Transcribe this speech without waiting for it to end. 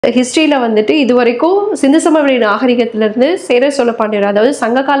ஹிஸ்ட்ரியில வந்துட்டு இது வரைக்கும் சிந்து சமவெளி நாகரிகத்திலிருந்து சேர சோழ பாண்டியர் அதாவது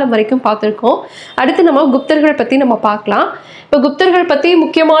சங்க காலம் வரைக்கும் பார்த்துருக்கோம். அடுத்து நம்ம குப்தர்கள் பற்றி நம்ம பார்க்கலாம். இப்போ குப்தர்கள் பற்றி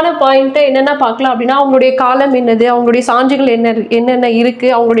முக்கியமான பாயிண்ட்டை என்னென்ன பார்க்கலாம் அப்படின்னா, அவங்களுடைய காலம் என்னது, அவங்களுடைய சான்றுகள் என்னென்ன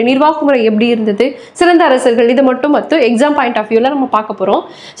இருக்குது, அவங்களுடைய நிர்வாக முறை எப்படி இருந்தது, சிறந்த அரசர்கள், இது மட்டும் எக்ஸாம் பாயிண்ட் ஆஃப் வியூவில் நம்ம பார்க்க போகிறோம்.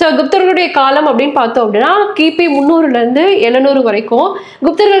 ஸோ குப்தர்களுடைய காலம் அப்படின்னு பார்த்தோம் அப்படின்னா கிபி 300லேருந்து 700 வரைக்கும்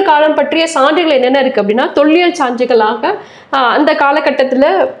குப்தர்கள் காலம் பற்றிய சான்றுகள் என்னென்ன இருக்குது அப்படின்னா, தொல்லியல் சான்றுகளாக அந்த காலகட்டத்தில்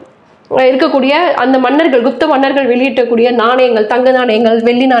இருக்கக்கூடிய அந்த மன்னர்கள் குப்த மன்னர்கள் வெளியிட்டக்கூடிய நாணயங்கள், தங்க நாணயங்கள்,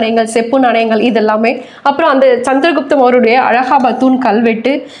 வெள்ளி நாணயங்கள், செப்பு நாணயங்கள் இதெல்லாமே, அப்புறம் அந்த சந்திரகுப்தம் அவருடைய அலகாபாத் தூண்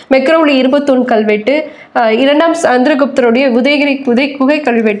கல்வெட்டு, மெக்ரௌலி இரும்பு தூண் கல்வெட்டு, இரண்டாம் சந்திரகுப்தருடைய உதயகிரி குகை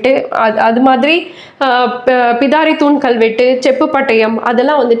கல்வெட்டு, அது மாதிரி பிதாரி தூண் கல்வெட்டு, செப்பு பட்டயம்,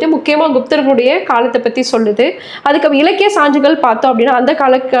 அதெல்லாம் வந்துட்டு முக்கியமாக குப்தர்களுடைய காலத்தை பற்றி சொல்லுது. அதுக்கு இலக்கிய சான்றுகள் பார்த்தோம் அப்படின்னா அந்த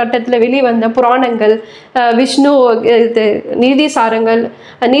காலகட்டத்தில் வெளிவந்த புராணங்கள், விஷ்ணு நீதி சாரங்கள்,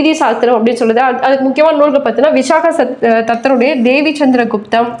 நீதி சாஸ்திரம் அப்படின்னு சொல்லுது. அதுக்கு முக்கியமான நூல்கள் பார்த்தீங்கன்னா விசாக தத்தருடைய தேவி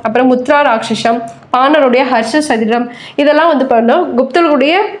சந்திரகுப்தம், அப்புறம் முத்ரா ராட்சசம், பாணருடைய ஹர்ஷ சரிதம், இதெல்லாம் வந்து பார்த்தோம்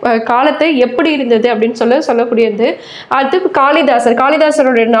குப்தர்களுடைய காலத்தை எப்படி இருந்தது அப்படின்னு சொல்லக்கூடியது. அடுத்து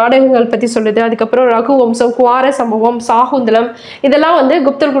காளிதாசருடைய நாடகங்கள் பற்றி சொல்லுது. அதுக்கப்புறம் ரகுவம்சம், குவார சமூகம், சாகுந்தலம், இதெல்லாம் வந்து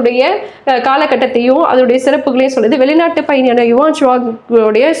குப்தர்களுடைய காலகட்டத்தையும் அதோடைய சிறப்புகளையும் சொல்லுது. வெளிநாட்டு பயணியான யுவான்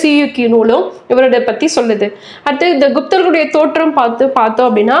சுவாங்குடைய சியுக்கி நூலும் இவருடைய பற்றி சொல்லுது. அடுத்து இந்த குப்தர்களுடைய தோற்றம் பார்த்தோம்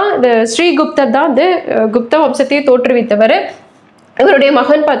அப்படின்னா இந்த ஸ்ரீகுப்தர் தான் வந்து குப்த வம்சத்தையே தோற்றுவித்தவர். இவருடைய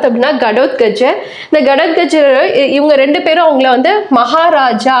மகன் பார்த்தோம் அப்படின்னா கடோத்கஜர். இந்த கடோத்கஜர் இவங்க ரெண்டு பேரும் அவங்கள வந்து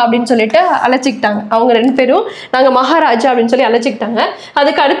மகாராஜா அப்படின்னு சொல்லிட்டு அழைச்சிக்கிட்டாங்க. அவங்க ரெண்டு பேரும் நாங்கள் மகாராஜா அப்படின்னு சொல்லி அழைச்சிக்கிட்டாங்க.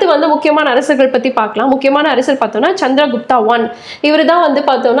 அதுக்கு அடுத்து வந்து முக்கியமான அரசர்கள் பற்றி பார்க்கலாம். முக்கியமான அரசர் பார்த்தோம்னா சந்திரகுப்தா 1. இவர் தான் வந்து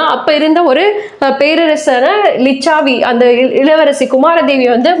பார்த்தோம்னா அப்போ இருந்த ஒரு பேரரசன லிச்சாவி அந்த இளவரசி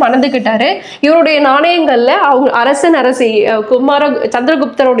குமாரதேவியை வந்து மணந்துக்கிட்டாரு. இவருடைய நாணயங்களில் அவங்க அரசி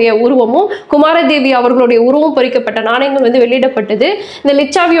சந்திரகுப்தருடைய உருவமும் குமாரதேவி அவர்களுடைய உருவம் பொறிக்கப்பட்ட நாணயங்கள் வந்து வெளியிடப்பட்டது. இந்த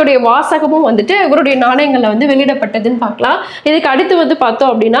லிச்சாவியோடைய வாசகமும் வந்துட்டு இவருடைய நாணயங்கள்ல வந்து வெளியிடப்பட்டதுன்னு பார்க்கலாம். இதுக்கு அடுத்து வந்து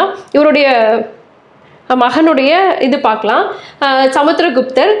பார்த்தோம் அப்படின்னா இவருடைய மகனுடைய இது பார்க்கலாம்.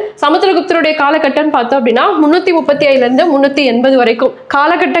 சமுத்திரகுப்தருடைய காலகட்டம் பார்த்தோம் அப்படின்னா 335லேருந்து 380 வரைக்கும்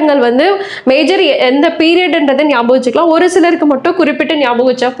காலகட்டங்கள் வந்து மேஜர் எந்த பீரியட்ன்றதை ஞாபகம் வச்சுக்கலாம். ஒரு சிலருக்கு மட்டும் குறிப்பிட்டு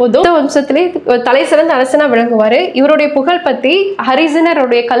ஞாபகம் வச்சா போதும். வம்சத்திலே தலை சிறந்த அரசனா விளங்குவார். இவருடைய புகழ் பற்றி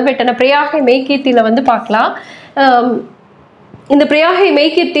ஹரிசனருடைய கல்வெட்டான பிரயாகை மெய்கீர்த்தியில வந்து பார்க்கலாம். இந்த பிரயாகை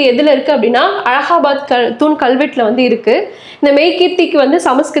மெய்கீர்த்தி எதில் இருக்குது அப்படின்னா அலகாபாத் தூண் கல்வெட்டில் வந்து இருக்குது. இந்த மெய்கீர்த்திக்கு வந்து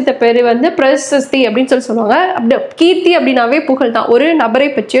சமஸ்கிருத பேர் வந்து பிரசஸ்தி அப்படின்னு சொல்லுவாங்க. அப்படி கீர்த்தி அப்படின்னாவே புகழ் தான். ஒரு நபரை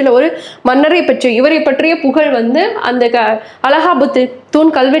பற்றியோ இல்லை ஒரு மன்னரை பற்றியோ இவரை பற்றிய புகழ் வந்து அந்த அலகாபாத்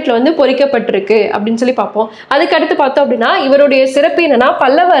தூண் கல்வெட்டில் வந்து பொறிக்கப்பட்டிருக்கு அப்படின்னு சொல்லி பார்ப்போம். அதுக்கு அடுத்து பார்த்தோம் அப்படின்னா இவருடைய சிறப்பு என்னன்னா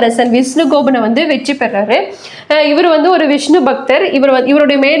பல்லவ அரசன் விஷ்ணுகோபனை வந்து வெற்றி பெறாரு. இவர் வந்து ஒரு விஷ்ணு பக்தர்.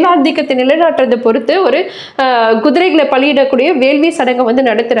 இவருடைய மேலாதிக்கத்தை நிலைநாட்டுறதை பொறுத்து ஒரு குதிரைகளை பலியிடக்கூடிய வேள்வி சடங்கை வந்து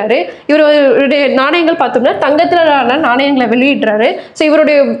நடத்துறாரு. இவருடைய நாணயங்கள் பார்த்தோம்னா தங்கத்திலான நாணயங்களை வெளியிடுறாரு. ஸோ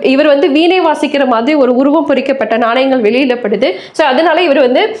இவர் வந்து வீணை வாசிக்கிற மாதிரி ஒரு உருவம் பொறிக்கப்பட்ட நாணயங்கள் வெளியிடப்படுது. ஸோ அதனால இவர்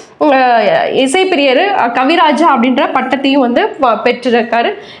வந்து இசைப்பிரியர் கவிராஜா அப்படின்ற பட்டத்தையும் வந்து பெற்றிருக்காரு.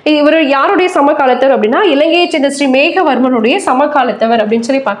 இவர் யாருடைய சமகாலத்தவர் அப்படின்னா இலங்கையை சேர்ந்த ஸ்ரீ மேகவர்மனுடைய சமகாலத்தவர் அப்படின்னு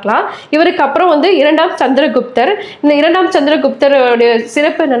சொல்லி பார்க்கலாம். இவருக்கு அப்புறம் வந்து இரண்டாம் சந்திரகுப்தர். இந்த இரண்டாம் சந்திரகுப்தருடைய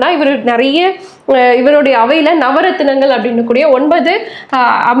சிறப்பு என்னன்னா இவருடைய அவையில நவரத்தினங்கள் அப்படின்னு கூடிய 9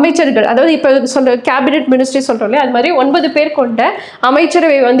 அமைச்சர்கள், அதாவது இப்போ சொல்ற கேபினெட் மினிஸ்ட்ரி சொல்றோம் அது மாதிரி 9 பேர் கொண்ட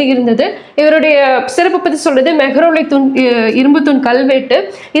அமைச்சரவை வந்து இருந்தது. இவருடைய சிறப்பு பற்றி சொல்றது மெஹ்ரௌலி தூண் இரும்பு தூண் கல்வெட்டு.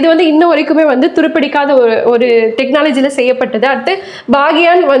 இது வந்து இன்னும் வரைக்குமே வந்து துருப்பிடிக்காத ஒரு டெக்னாலஜியில் செய்யப்பட்டது. அடுத்து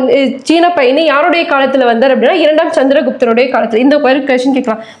பாகியான் வந்து சீன பயணி யாருடைய காலத்தில் வந்தார் அப்படின்னா இரண்டாம் சந்திரகுப்தருடைய காலத்தில். இந்த ஒரு கொஸ்டின்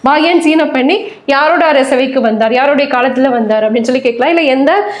கேட்கலாம். பாகியான் சீன பயணி யாரோட அரசவைக்கு வந்தார், யாருடைய காலத்தில் வந்தார் அப்படின்னு சொல்லி கேட்கலாம். இல்லை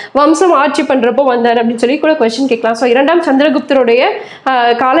எந்த வம்சம் ஆட்சி பண்றப்போ வந்தார் அப்படின்னு சொல்லி கூட கொஸ்டின் கேட்கலாம். ஸோ இரண்டாம் சந்திரகுப்தருடைய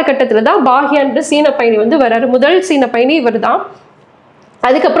காலகட்டத்தில் தான் பாகியான் சீன பயணி வந்து வர்றாரு. முதல் சீன பயணி இவர் தான்.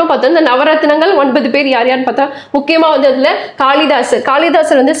 அதுக்கப்புறம் பார்த்தா இந்த நவரத்னங்கள் 9 பேர் யார் யாருன்னு பார்த்தா முக்கியமாக வந்து அதில்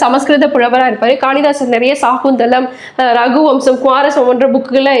காளிதாசர் வந்து சமஸ்கிருத புலவராக இருப்பார். காளிதாசர் நிறைய சாகுந்தலம், ரகுவம்சம், குவாரசம் போன்ற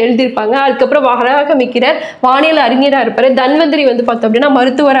புக்குகளை எழுதியிருப்பாங்க. அதுக்கப்புறம் வராகமிக்கிறார் வானியல் அறிஞராக இருப்பார். தன்வந்திரி வந்து பார்த்தோம் அப்படின்னா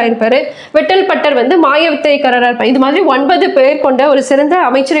மருத்துவராக இருப்பார். வெட்டல் பட்டர் வந்து மாய வித்தைக்காரராக இருப்பார். இது மாதிரி 9 பேர் கொண்ட ஒரு சிறந்த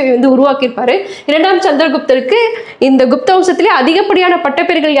அமைச்சரவை வந்து உருவாக்கியிருப்பார். இரண்டாம் சந்திரகுப்தருக்கு இந்த குப்த வம்சத்திலே அதிகப்படியான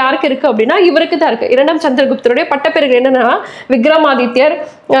பட்டப்பேர்கள் யாருக்கு இருக்கு அப்படின்னா இவருக்கு தான் இருக்கு. இரண்டாம் சந்திரகுப்தருடைய பட்டப்பேர்கள் என்னன்னா விக்ரமாதித்யர்,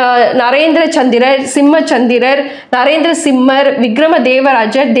 சந்திரர், நரேந்திர சந்திரர், சிம்ம சந்திரர், நரேந்திர சிம்மர், விக்ரம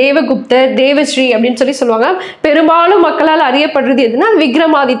தேவராஜர், தேவகுப்தர், தேவஸ்ரீ அப்படின்னு சொல்லுவாங்க. பெரும்பாலும் மக்களால் அறியப்படுறது எதுனா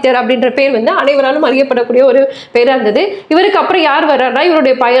விக்ரமாதித்யர் அப்படின்ற பேர் வந்து அனைவராலும் அறியப்படக்கூடிய ஒரு பேரா இருந்தது. இவருக்கு அப்புறம் யார் வர்றாருன்னா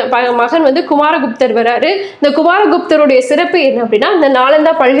இவருடைய மகன் வந்து குமாரகுப்தர் வர்றாரு. இந்த குமாரகுப்தருடைய சிறப்பு என்ன அப்படின்னா இந்த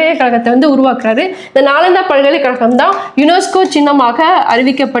நாலந்தா பல்கலைக்கழகத்தை வந்து உருவாக்குறாரு. இந்த நாலந்தா பல்கலைக்கழகம் தான் யுனெஸ்கோ சின்னமாக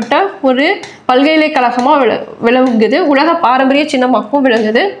அறிவிக்கப்பட்ட ஒரு பல்கலைக்கழகமா விளங்குது. உலக பாரம்பரிய சின்னமாகவும்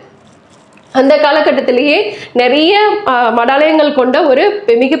விளங்குது. அந்த காலகட்டத்திலேயே நிறைய மடாலயங்கள் கொண்ட ஒரு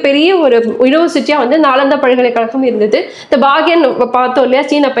மிகப்பெரிய ஒரு யூனிவர்சிட்டியா வந்து நாலந்தா பல்கலைக்கழகம் இருந்தது. இந்த பாகியன் பார்த்தோம் இல்லையா,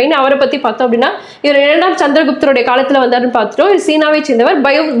 சீன பையன், அவரை பத்தி பார்த்தோம் அப்படின்னா இவர் 2ஆம் சந்திரகுப்தருடைய காலத்துல வந்தாருன்னு பார்த்துட்டோம். சீனாவை சேர்ந்தவர்,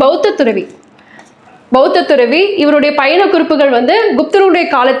 பௌத்த துறவி. இவருடைய பயண குறிப்புகள் வந்து குப்தருடைய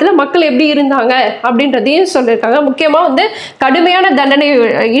காலத்துல மக்கள் எப்படி இருந்தாங்க அப்படின்றதையும் சொல்லியிருக்காங்க. முக்கியமா வந்து கடுமையான தண்டனை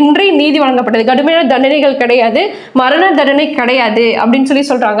இன்றி நீதி வழங்கப்பட்டது, கடுமையான தண்டனைகள் கிடையாது, மரண தண்டனை கிடையாது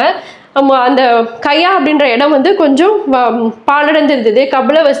அப்படின்னு சொல்றாங்க. அந்த கையா அப்படின்ற இடம் வந்து கொஞ்சம் பாலடைந்து இருந்தது,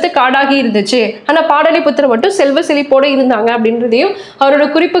 கபிலவஸ்து காடாகி இருந்துச்சு. ஆனா பாடலிபுத்திரர் மட்டும் செல்வ செழிப்போட இருந்தாங்க அப்படின்றதையும் அவரோட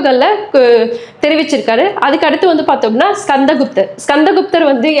குறிப்புகள்ல தெரிவிச்சிருக்காரு. அதுக்கு அடுத்து வந்து பார்த்தோம்னா ஸ்கந்தகுப்தர்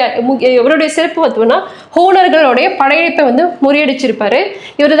வந்து இவருடைய சிறப்பு பார்த்தோம்னா ஹூணர்களுடைய படையெடுப்பை வந்து முறியடிச்சிருப்பாரு.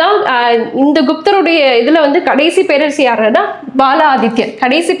 இவர் தான் இந்த குப்தருடைய இதுல வந்து கடைசி பேரரசு யாருன்னா பாலாதித்யர்.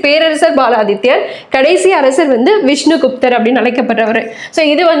 கடைசி பேரரசர் பாலாதித்யர், கடைசி அரசர் வந்து விஷ்ணுகுப்தர் அப்படின்னு அழைக்கப்படுறவர். ஸோ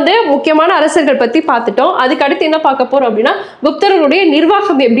இது வந்து முக்கியமான அரசர்கள் பத்தி பார்த்துட்டோம். அதுக்கு அடுத்து என்ன பார்க்க போறோம் அப்படின்னா குப்தர்களுடைய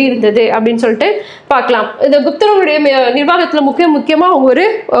நிர்வாகம் எப்படி இருந்தது அப்படின்னு சொல்லிட்டு பார்க்கலாம். இந்த குப்தர்களுடைய நிர்வாகத்துல முக்கியமா ஒரு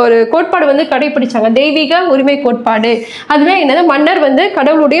கோட்பாடு வந்து கடைபிடிச்சாங்க, தெய்வீக உரிமை கோட்பாடு. அதுவே என்னது, மன்னர் வந்து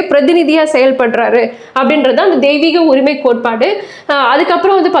கடவுளுடைய பிரதிநிதியா செயல்படுறாரு அப்படின்றது அந்த தெய்வீக உரிமை கோட்பாடு.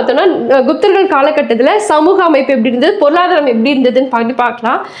 அதுக்கப்புறம் வந்து பார்த்தோம்னா குப்தர்கள் காலகட்டத்தில் சமூக அமைப்பு எப்படி இருந்தது, பொருளாதாரம் எப்படி இருந்ததுன்னு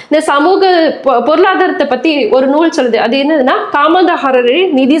பார்க்கலாம். இந்த சமூக பொருளாதாரத்தை பத்தி ஒரு நூல் சொல்லுது. அது என்னதுன்னா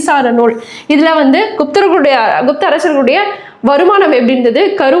காமந்தாஹரரின் நிதிசார நூல். இதுல வந்து குப்த அரசர்களுடைய வருமானம் எப்படி இருந்தது,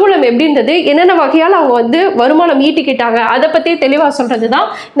 கருவூலம் எப்படி இருந்தது, என்னென்ன வகையால் அவங்க வந்து வருமானம் ஈட்டிக்கிட்டாங்க அதை பத்தி தெளிவா சொல்றதுதான்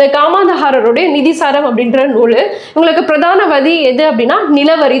இந்த காமாந்தஹாரருடைய நிதிசாரம் அப்படின்ற நூல். உங்களுக்கு பிரதான வரி எது அப்படின்னா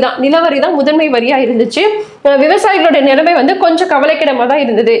நிலவரி தான் முதன்மை வரியா இருந்துச்சு. விவசாயிகளுடைய நிலைமை வந்து கொஞ்சம் கவலைக்கிடமா தான்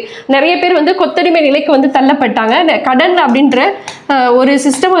இருந்தது. நிறைய பேர் வந்து கொத்தடிமை நிலைக்கு வந்து தள்ளப்பட்டாங்க. கடன் அப்படின்ற ஒரு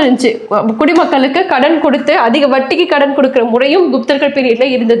சிஸ்டம் இருந்துச்சு, குடிமக்களுக்கு கடன் கொடுத்து அதிக வட்டிக்கு கடன் கொடுக்கிற முறையும் குப்தர்கள் பீரியட்ல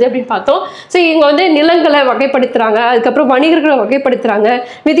இருந்தது அப்படின்னு பார்த்தோம். ஸோ இவங்க வந்து நிலங்களை வகைப்படுத்துறாங்க, அதுக்கப்புறம் வணிகர்களை வகைப்படுத்துறாங்க,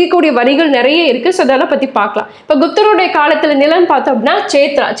 விதிக்கக்கூடிய வரிகள் நிறைய இருக்கு. ஸோ அதெல்லாம் பத்தி பார்க்கலாம். இப்போ குப்தருடைய காலத்துல நிலம் பார்த்தோம் அப்படின்னா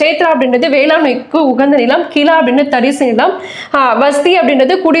சேத்ரா அப்படின்றது வேளாண்மைக்கு உகந்த நிலம், கிலா அப்படின்னு தரிசு நிலம், வஸ்தி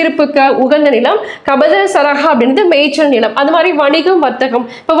அப்படின்றது குடியிருப்புக்கு உகந்த நிலம், கபத சரகா அப்படின்றது மேய்ச்சல் நிலம். அது மாதிரி வணிகம், வர்த்தகம்.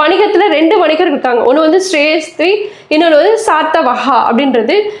 இப்போ வணிகத்துல 2 வணிகர்கள் இருக்காங்க, ஒன்று வந்து ஸ்ரேஸ்தி, இன்னொன்று வந்து சாத்தவஹா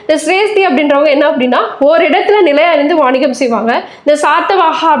அப்படின்றது. இந்த ஸ்ரேஸ்தி அப்படின்றவங்க என்ன அப்படின்னா ஒரு இடத்துல நிலையா இருந்து வணிகம் செய்வாங்க. இந்த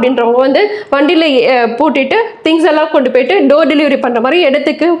சாத்தவஹா அப்படின்றவங்க வந்து வண்டியில பூட்டிட்டு திங்ஸ் எல்லாம் கொண்டு போயிட்டு டோர் டெலிவரி பண்ற மாதிரி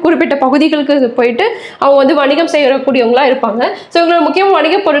இடத்துக்கு குறிப்பிட்ட பகுதிகளுக்கு போயிட்டு அவங்க வந்து வணிகம் செய்யக்கூடியவங்களா இருப்பாங்க. ஸோ இவங்களோட முக்கியமான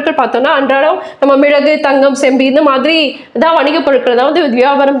வணிக பொருட்கள் பார்த்தோம்னா அன்றாடம் நம்ம மிளகு, தங்கம், செம்பு இந்த மாதிரி தான் வணிக பொருட்களை தான் வந்து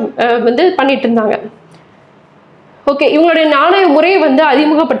வியாபாரம் வந்து பண்ணிட்டு இருந்தாங்க. ஓகே, இவங்களுடைய நாணய முறையை வந்து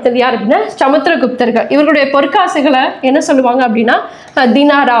அறிமுகப்படுத்துறது யார் அப்படின்னா சமுத்திரகுப்தர்கள். இவர்களுடைய பொற்காசுகளை என்ன சொல்லுவாங்க அப்படின்னா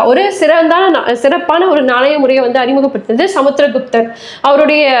தினாரா, ஒரு சிறப்பான ஒரு நாணய முறையை வந்து அறிமுகப்படுத்துறது சமுத்திரகுப்தர்.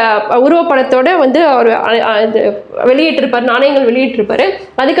 அவருடைய உருவப்படத்தோட வந்து அவர் வெளியிட்டிருப்பார், நாணயங்கள் வெளியிட்டிருப்பாரு.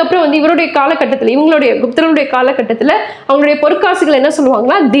 அதுக்கப்புறம் வந்து இவருடைய காலகட்டத்தில், இவங்களுடைய குப்தர்களுடைய காலகட்டத்தில் அவங்களுடைய பொற்காசுகள் என்ன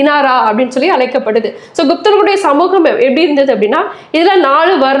சொல்லுவாங்கன்னா தினாரா அப்படின்னு சொல்லி அழைக்கப்படுது. ஸோ குப்தர்களுடைய சமூகம் எப்படி இருந்தது அப்படின்னா இதுல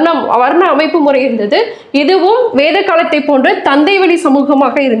 4 வர்ண அமைப்பு முறை இருந்தது. இதுவும் வேத காலத்தை போன்ற தந்தை வழி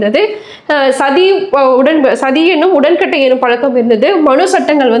சமூகமாக இருந்தது. சதி என்னும் உடன்கட்டை எனும் பழக்கம் இருந்தது. மனு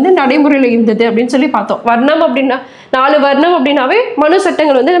சட்டங்கள் வந்து நடைமுறையில் இருந்தது அப்படின்னு சொல்லி பார்த்தோம். வர்ணம் அப்படின்னா 4 வர்ணம் அப்படின்னாவே மனு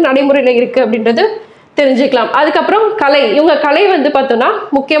சட்டங்கள் வந்து நடைமுறையில் இருக்கு அப்படின்றது தெரிஞ்சுக்கலாம். அதுக்கப்புறம் கலை, இவங்க கலை வந்து பார்த்தோம்னா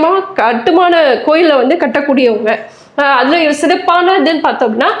முக்கியமா கட்டுமான கோயில வந்து கட்டக்கூடியவங்க. அதுல சிறப்பானதுன்னு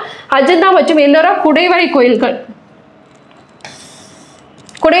பார்த்தோம்னா அஜந்தா மற்றும் எல்லோரா குடைவரை கோயில்களை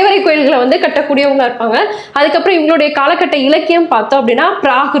வந்து கட்டக்கூடியவங்க இருப்பாங்க. அதுக்கப்புறம் இவங்களுடைய காலகட்ட இலக்கியம் பார்த்தோம் அப்படின்னா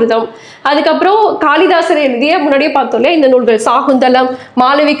பிராகிருதம். அதுக்கப்புறம் காளிதாசர் எழுதிய முன்னாடியே பார்த்தோம் இல்லையா இந்த நூல்கள் சாகுந்தலம்,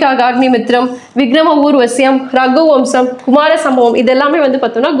 மாளவிகா அக்னிமித்ரம், விக்ரம ஊர்வசியம், ரகுவம்சம், குமார சம்பவம், இதெல்லாமே வந்து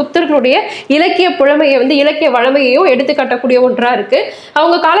பார்த்தோம்னா குப்தர்களுடைய இலக்கிய புலமையை வந்து இலக்கிய வளமையையும் எடுத்து கட்டக்கூடிய ஒன்றா இருக்கு.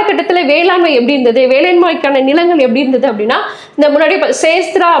 அவங்க காலகட்டத்தில் வேளாண்மை எப்படி இருந்தது, வேளாண்மைக்கான நிலங்கள் எப்படி இருந்தது அப்படின்னா இந்த முன்னாடி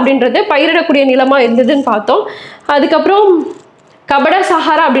சேஸ்திரா அப்படின்றது பயிரிடக்கூடிய நிலமா இருந்ததுன்னு பார்த்தோம். அதுக்கப்புறம் கபட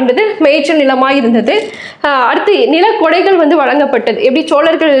சஹாரா அப்படின்றது மேய்ச்சல் நிலமாக இருந்தது. அடுத்து நிலக்கொடைகள் வந்து வழங்கப்பட்டது. எப்படி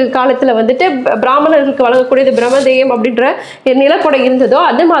சோழர்கள் காலத்தில் வந்துட்டு பிராமணர்களுக்கு வழங்கக்கூடியது பிரம்மதேயம் அப்படின்ற நிலக்கொடை இருந்ததோ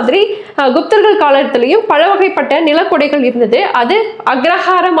அது மாதிரி குப்தர்கள் காலத்திலையும் பல வகைப்பட்ட நிலக்கொடைகள் இருந்தது. அது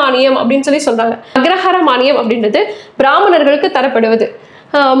அக்ரஹார மானியம் அப்படின்னு சொல்லி சொல்றாங்க. அக்ரஹார மானியம் அப்படின்றது பிராமணர்களுக்கு தரப்படுவது.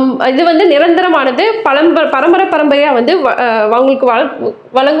 இது வந்து நிரந்தரமானது. பரம்பரையாக வந்து அவங்களுக்கு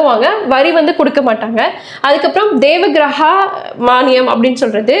வழங்குவாங்க. வரி வந்து கொடுக்க மாட்டாங்க. அதுக்கப்புறம் தேவகிரகா மானியம் அப்படின்னு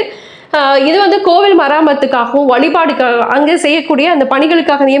சொல்றது, இது வந்து கோவில் மராமத்துக்காகவும் வழிபாடுக்காக அங்கே செய்யக்கூடிய அந்த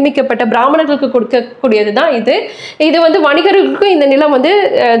பணிகளுக்காக நியமிக்கப்பட்ட பிராமணர்களுக்கு கொடுக்கக்கூடியது தான் இது. இது வந்து வணிகர்களுக்கும் இந்த நிலம் வந்து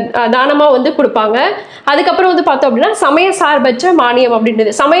தானமாக வந்து கொடுப்பாங்க. அதுக்கப்புறம் வந்து பார்த்தோம் அப்படின்னா சமய சார்பற்ற மானியம்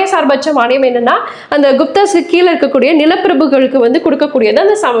அப்படின்றது. சமய சார்பற்ற மானியம் என்னன்னா அந்த குப்தர்ஸுக்கு கீழே இருக்கக்கூடிய நிலப்பிரபுகளுக்கு வந்து கொடுக்கக்கூடியது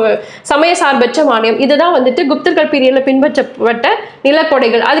அந்த சமய சார்பற்ற மானியம். இதுதான் வந்துட்டு குப்தர்கள் பீரியட்ல பின்பற்றப்பட்ட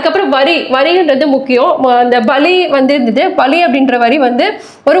நிலக்கொடைகள். அதுக்கப்புறம் வரின்றது முக்கியம். அந்த பலி வந்து இருந்தது. பலி அப்படின்ற வரி வந்து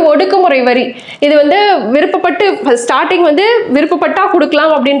ஒரு ஒடுக்குமுறை வரி. இது வந்து விருப்பப்பட்டு ஸ்டார்டிங் வந்து விருப்பப்பட்டா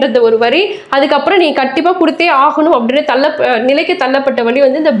கொடுக்கலாம் அப்படின்றது ஒரு வரி. அதுக்கப்புறம் நீ கண்டிப்பா கொடுத்தே ஆகணும் அப்படின்னு நிலைக்கு தள்ளப்பட்ட வழி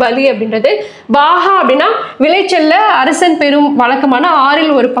வந்து இந்த பலி அப்படின்றது. பாகா அப்படின்னா விளைச்சல்ல அரசன் பெறும் வழக்கமான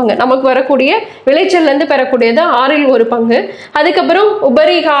 6இல் 1 பங்கு. நமக்கு வரக்கூடிய விளைச்சல்ல இருந்து பெறக்கூடியது 6இல் 1 பங்கு. அதுக்கப்புறம்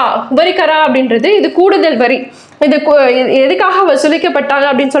உபரிகரா அப்படின்றது இது கூடுதல் வரி. இது எதுக்காக வசூலிக்கப்பட்டாங்க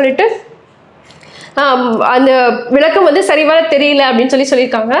அப்படின்னு சொல்லிட்டு அந்த விளக்கம் வந்து சரிவர தெரியல அப்படின்னு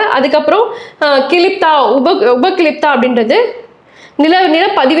சொல்லியிருக்காங்க. அதுக்கப்புறம் கிளிப்தா உபகிளிப்தா அப்படின்றது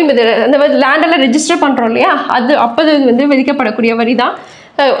நிலப்பதிவு மீது அந்த லேண்டெல்லாம் ரெஜிஸ்டர் பண்றோம் இல்லையா, அது அப்போது வந்து விதிக்கப்படக்கூடிய வரி தான்.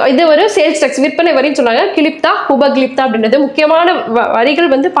 இது ஒரு சேல்ஸ் டேக்ஸ் விற்பனை வரின்னு சொன்னாங்க. கிளிப்தா உபகிளிப்தா அப்படின்றது முக்கியமான வரிகள்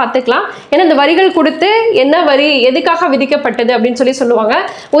வந்து பார்த்துக்கலாம். ஏன்னா இந்த வரிகள் கொடுத்து என்ன வரி எதுக்காக விதிக்கப்பட்டது அப்படின்னு சொல்லுவாங்க.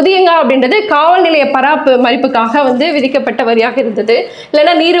 உதியங்கா அப்படின்றது காவல் நிலைய பராமரிப்புக்காக வந்து விதிக்கப்பட்ட வரியாக இருந்தது.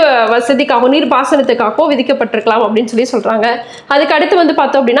 இல்லைன்னா நீர் வசதிக்காகவும் நீர் பாசனத்துக்காகவும் விதிக்கப்பட்டிருக்கலாம் அப்படின்னு சொல்றாங்க. அதுக்கு அடுத்து வந்து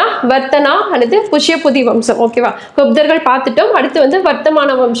பார்த்தோம் அப்படின்னா வர்த்தனா அல்லது புஷ்யபுதி வம்சம். ஓகேவா, குப்தர்கள் பார்த்துட்டோம். அடுத்து வந்து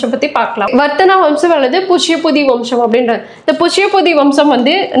வர்த்தமான வம்சம் பத்தி பார்க்கலாம். வர்த்தனா வம்சம் அல்லது புஷ்யபுதி வம்சம் அப்படின்றது. இந்த புஷ்யபுதி வம்சம் வந்து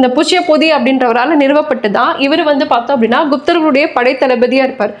இந்த புஷ்யபுதி அப்படின்றவரால் நிறுவப்பட்டுதான். இவர் வந்து பார்த்தோம் அப்படின்னா குப்தர்களுடைய படைத்தளபதியா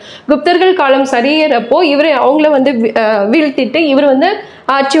இருப்பார். குப்தர்கள் காலம் சரியறப்போ அவங்கள வந்து வீழ்த்திட்டு இவர் வந்து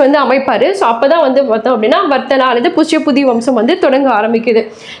ஆட்சி வந்து அமைப்பாரு. ஸோ அப்பதான் வந்து பார்த்தோம் அப்படின்னா வர்த்தனா அல்லது புஷ்யபுதி வம்சம் வந்து தொடங்க ஆரம்பிக்குது.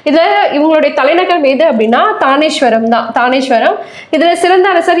 இதுல இவங்களுடைய தலைநகரம் எது அப்படின்னா தானேஸ்வரம் தான். தானேஸ்வரம். இதுல சிறந்த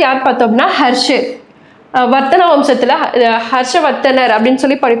அரசர் யார் பார்த்தோம் அப்படின்னா ஹர்ஷர். வர்த்தனா வம்சத்துல ஹர்ஷவர்த்தனர் அப்படின்னு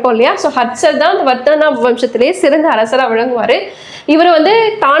சொல்லி படிப்போம் இல்லையா. ஸோ ஹர்ஷர் தான் வர்த்தனா வம்சத்திலேயே சிறந்த அரசராக விளங்குவார். இவர் வந்து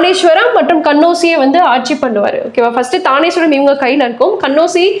தானேஸ்வரம் மற்றும் கன்னோசியை வந்து ஆட்சி பண்ணுவார். ஓகேவா, ஃபர்ஸ்ட் தானேஸ்வரம் இவங்க கையில் இருக்கும்.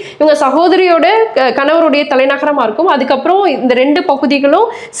 கன்னோசி இவங்க சகோதரியோட கணவருடைய தலைநகரமாக இருக்கும். அதுக்கப்புறம் இந்த 2 பகுதிகளும்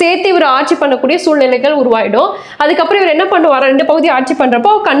சேர்த்து இவர் ஆட்சி பண்ணக்கூடிய சூழ்நிலைகள் உருவாயிடும். அதுக்கப்புறம் இவர் என்ன பண்ணுவார், 2 பகுதி ஆட்சி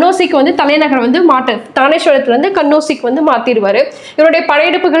பண்ணுறப்போ கன்னோசிக்கு வந்து தலைநகரம் வந்து தானேஸ்வரத்துல இருந்து கன்னோசிக்கு வந்து மாற்றிடுவார். இவருடைய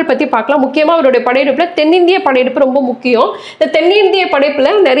படையெடுப்புகள் பற்றி பார்க்கலாம். முக்கியமாக இவருடைய படையெடுப்பில் தென்னிந்திய படையெடுப்பு ரொம்ப முக்கியம். இந்த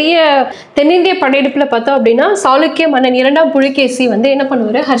தென்னிந்திய படையெடுப்புல பார்த்தோம் அப்படின்னா சாளுக்கிய மன்னன் 2ஆம் புலிகேசி வந்து என்ன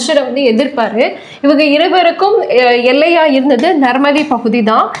பண்ணுவாரு, ஹர்ஷரை வந்து எதிர்ப்பாரு. இவங்க இருவருக்கும் எல்லையா இருந்தது நர்மதி பகுதி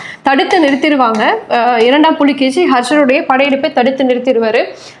தான். தடுத்து நிறுத்திடுவாங்க. 2ஆம் புலிகேசி ஹர்ஷருடைய படையெடுப்பை தடுத்து நிறுத்திடுவாரு.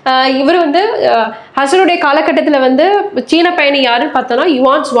 இவர் வந்து ஹர்ஷருடைய காலகட்டத்தில் வந்து சீன பயணி யாருன்னு பார்த்தோம்னா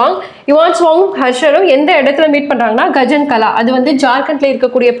யுவான்ஸ்வாங் ஹர்ஷரும் எந்த இடத்துல மீட் பண்றாங்கன்னா கஜன் கலா, அது வந்து ஜார்க்கண்ட்ல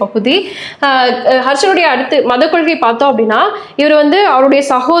இருக்கக்கூடிய பகுதி. ஹர்ஷருடைய அடுத்து மத கொள்கை பார்த்தோம் அப்படின்னா இவர் வந்து அவருடைய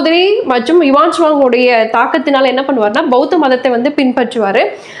சகோதரி மற்றும் யுவான்ஸ்வாங்குடைய தாக்கத்தினால என்ன பண்ணுவார்னா பௌத்த மதத்தை வந்து பின்பற்றுவார்.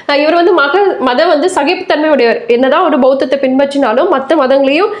 இவர் வந்து மதம் வந்து சகிப்புத்தன்மை உடையவர். என்னதான் ஒரு பௌத்தத்தை பின்பற்றினாலும் மற்ற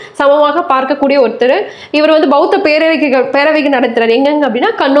மதங்களையும் சமமாக பார்க்கக்கூடிய ஒருத்தர். இவர் வந்து பௌத்த பேரவைகள் நடத்துறாரு. எங்கெங்க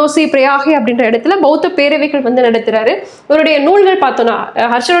அப்படின்னா கன்னோசி பிரயாகி அப்படின்ற இடத்துல பௌத்த பேரவைகள் வந்து நடத்துறாரு. இவருடைய நூல்கள் பார்த்தோம்னா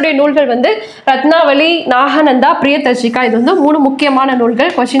ஹர்ஷருடைய நூல்கள் வந்து ரத்னாவளி, நாகநந்தா, பிரியதர்ஷிகா. இது வந்து 3 முக்கியமான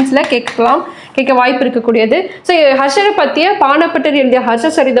நூல்கள். கொஸ்டின்ஸ்ல கேட்க வாய்ப்பு இருக்கக்கூடியது. ஸோ ஹர்ஷரை பற்றிய பாணப்பட்டர் எழுதிய ஹர்ஷ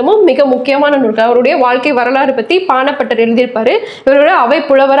சரிதமும் மிக முக்கியமான நூல்கள். அவருடைய வாழ்க்கை வரலாறு பற்றி பாணப்பட்டர் எழுதியிருப்பாரு. இவருடைய அவை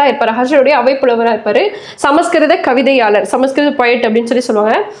புலவராக இருப்பார். ஹர்ஷருடைய அவை புலவராக இருப்பார். சமஸ்கிருத கவிதையாளர், சமஸ்கிருத பொயட் அப்படின்னு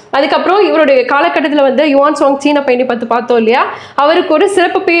சொல்லுவாங்க. அதுக்கப்புறம் இவருடைய காலகட்டத்தில் வந்து யுவான்ஸ்வாங் சீன பயணி பார்த்தோம் இல்லையா, அவருக்கு ஒரு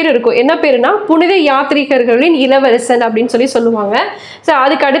சிறப்பு பேர் இருக்கும். என்ன பேருனா புனித யாத்ரீகர்களின் இளவரசன் அப்படின்னு சொல்லுவாங்க. ஸோ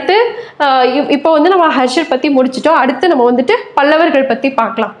அதுக்கு அடுத்து இப்போ வந்து நம்ம ஹர்ஷர் பற்றி முடிச்சிட்டோம். அடுத்து நம்ம வந்துட்டு பல்லவர்கள் பற்றி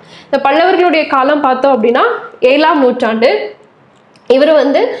பார்க்கலாம். இந்த பல்லவர்களுடைய காலம் பார்த்தோம் அப்படின்னா 7ஆம் நூற்றாண்டு. இவர்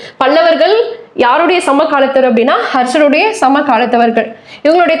வந்து பல்லவர்கள் யாருடைய சமகாலத்தவர் அப்படின்னா ஹர்ஷருடைய சமகாலத்தவர்கள்.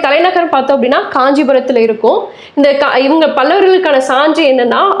 இவங்களுடைய தலைநகரம் பார்த்தோம் அப்படின்னா காஞ்சிபுரத்தில் இருக்கும். இவங்க பல்லவர்களுக்கான சான்று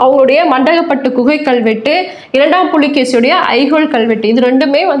என்னன்னா அவங்களுடைய மண்டகப்பட்டு குகை கல்வெட்டு, 2ஆம் புலிகேசியுடைய ஐகோல் கல்வெட்டு. இது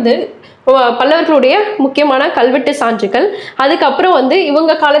 2மே வந்து பல்லவர்களுடைய முக்கியமான கல்வெட்டு சான்றுகள். அதுக்கப்புறம் வந்து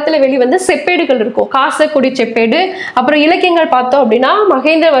இவங்க காலத்துல வெளிவந்த செப்பேடுகள் இருக்கும், காசக்குடி செப்பேடு. அப்புறம் இலக்கியங்கள் பார்த்தோம் அப்படின்னா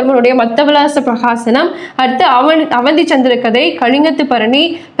மகேந்திரவர்மனுடைய மத்தவிலாச பிரகாசனம், அடுத்து அவந்தி சந்திர கதை, கலிங்கத்து பரணி,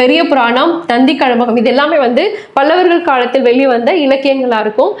 பெரிய புராணம், தந்தி கழகம், இது எல்லாமே வந்து பல்லவர்கள் காலத்தில் வெளிவந்த இலக்கியங்களா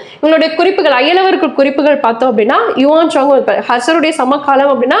இருக்கும். இவங்களுடைய குறிப்புகள், அயலவர்கள் குறிப்புகள் பார்த்தோம் அப்படின்னா யுவான் சுவாங் ஹர்ஷருடைய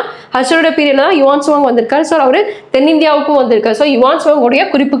சமகாலம் அப்படின்னா ஹர்ஷருடைய பீரியட்ல தான் யுவான் சுவாங் வந்திருக்காரு. ஸோ அவரு தென்னிந்தியாவுக்கும் வந்திருக்காரு. ஸோ யுவான் சுவாங்குடைய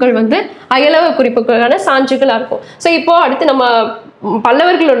குறிப்புகள் வந்து அயலவ குறிப்புகளுக்கான சான்றுகளா இருக்கும். ஸோ இப்போ அடுத்து நம்ம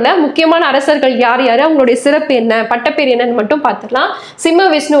பல்லவர்கள் உள்ள முக்கியமான அரசர்கள் யார் யாரு, அவங்களுடைய சிறப்பு என்ன, பட்டப்பேர் என்னன்னு மட்டும் பார்த்துக்கலாம். சிம்ம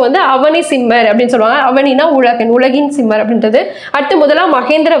விஷ்ணு வந்து அவனி சிம்மர் அப்படின்னு சொல்லுவாங்க. அவனினா உலகன், உலகின் சிம்மர் அப்படின்றது. அடுத்து முதலாம்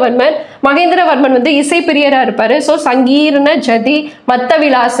மகேந்திரவர்மன். மகேந்திரவர்மன் வந்து இசை பிரியரா இருப்பாரு. ஸோ சங்கீர்ண ஜதி,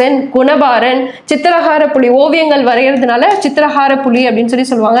 மத்தவிலாசன், குணபாரன், சித்திரகார புலி, ஓவியங்கள் வரைகிறதுனால சித்திரகார புலி அப்படின்னு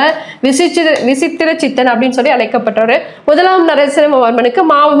சொல்லுவாங்க. விசித்திர சித்தன் அப்படின்னு சொல்லி அழைக்கப்பட்டவர். முதலாம் நரசிம்மவர்மனுக்கு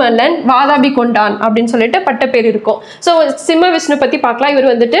மாமல்லன், வாதாபி கொண்டான் அப்படின்னு சொல்லிட்டு பட்டப்பேர் இருக்கும். ஸோ சிம்ம விஷ்ணு பத்தி பார்க்கலாம். இவர்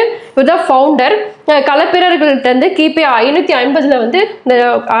வந்துட்டு இவர்தான் ஃபவுண்டர். களப்பிரர்கள்ட்ட இருந்து கிபி 550 வந்து இந்த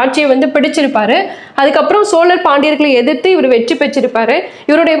ஆட்சியை வந்து பிடிச்சிருப்பாரு. அதுக்கப்புறம் சோழர் பாண்டியர்களை எதிர்த்து இவர் வெற்றி பெற்றிருப்பாரு.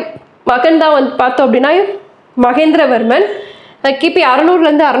 இவருடைய மகன் தான் வந்து பார்த்தோம் அப்படின்னா மகேந்திரவர்மன். கிபி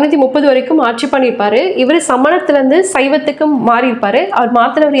 600 630 வரைக்கும் ஆட்சி பண்ணியிருப்பாரு. இவர் சமணத்திலிருந்து சைவத்துக்கு மாறியிருப்பாரு. அவர்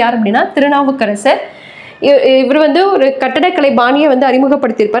மாத்தினவர் யார் அப்படின்னா திருநாவுக்கரசர். இவர் வந்து ஒரு கட்டடக்கலை பாணியை வந்து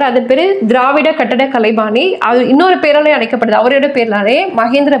அறிமுகப்படுத்தியிருப்பார். அதன் பேரு திராவிட கட்டடக்கலை பாணி. அது இன்னொரு பேராலே அழைக்கப்படுது, அவரோட பேர்னாலே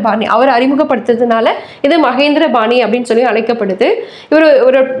மகேந்திர பாணி. அவர் அறிமுகப்படுத்துறதுனால இது மகேந்திர பாணி அப்படின்னு சொல்லி அழைக்கப்படுது. இவர்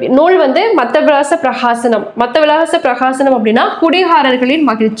ஒரு நூல் வந்து மத்தவிலாச பிரகாசனம். மத்தவிலாச பிரகாசனம் அப்படின்னா குடிகாரர்களின்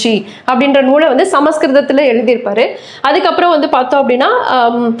மகிழ்ச்சி அப்படின்ற நூலை வந்து சமஸ்கிருதத்துல எழுதியிருப்பாரு. அதுக்கப்புறம் வந்து பார்த்தோம் அப்படின்னா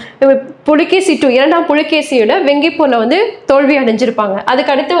புலிகேசி 2 இரண்டாம் புலிகேசியோட வெங்கிப்பூர்ல வந்து தோல்வி அடைஞ்சிருப்பாங்க.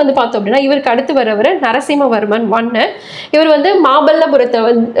 அதுக்கு அடுத்து வந்து பார்த்தோம் அப்படின்னா இவருக்கு அடுத்து வரவர் நரசிம்மவர்மன் 1. இவர் வந்து மாமல்லபுரத்தை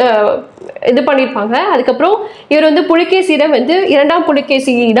வந்து இது பண்ணியிருப்பாங்க. அதுக்கப்புறம் இவர் வந்து புலிகேசியிடம் வந்து இரண்டாம்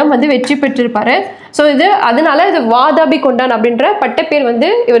புலிகேசியிடம் வந்து வெற்றி பெற்றிருப்பாரு. ஸோ இது அதனால இது வாதாபி கொண்டான் அப்படின்ற பட்டப்பேர் வந்து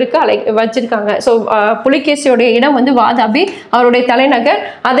இவருக்கு வச்சிருக்காங்க. ஸோ புலிகேசியோடைய இடம் வந்து வாதாபி, அவருடைய தலைநகர்.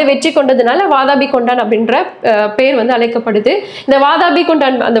 அதை வெற்றி கொண்டதுனால வாதாபி கொண்டான் அப்படின்ற பேர் வந்து அழைக்கப்படுது. இந்த வாதாபி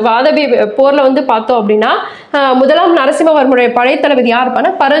கொண்டான் அந்த வாதாபி போர்ல வந்து பார்த்தோம் அப்படின்னா முதலாம் நரசிம்மவர்மனுடைய படைத்தளபதி யார்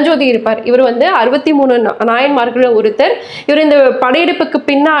இருப்பாருன்னா பரஞ்சோதி இருப்பார். இவர் வந்து 63 நாயன்மார்கள் ஒருத்தர். இவர் இந்த படையெடுப்புக்கு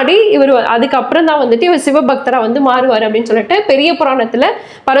பின்னாடி இவர் அதுக்கப்புறம் தான் வந்துட்டு இவர் சிவபக்தரா வந்து மாறுவார் அப்படின்னு சொல்லிட்டு பெரிய புராணத்துல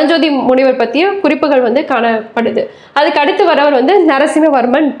பரஞ்சோதி முனிவர் பற்றிய குறிப்புகள் வந்து காணப்படுது. அதுக்கு அடுத்து வரவர் வந்து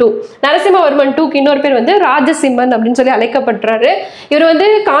நரசிம்மவர்மன் 2. நரசிம்மவர்மன் 2க்கு இன்னொரு பேர் வந்து ராஜசிம்மன் அப்படின்னு சொல்லி அழைக்கப்படுறாரு. இவர் வந்து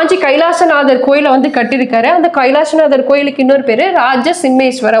காஞ்சி கைலாசநாதர் கோயிலை வந்து கட்டியிருக்காரு. அந்த கைலாசநாதர் கோயிலுக்கு இன்னொரு பேரு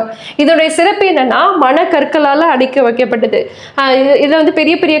ராஜசிம்மேஸ்வரம். இதோடைய சிறப்பு என்னன்னா மணக்கற்களால அடிக்க வைக்கப்பட்டது. இதுல வந்து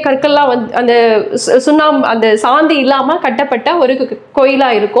பெரிய பெரிய கற்கள்லாம் வந்து அந்த சுண்ணாம்பு அந்த சாந்தி இல்லாம கட்டப்பட்ட ஒரு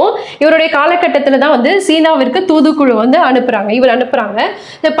கோயிலா இருக்கும். இவருடைய காலகட்டத்துல தான் வந்து சீனாவிற்கு தூதுக்குழு வந்து இவர் அனுப்புறாங்க.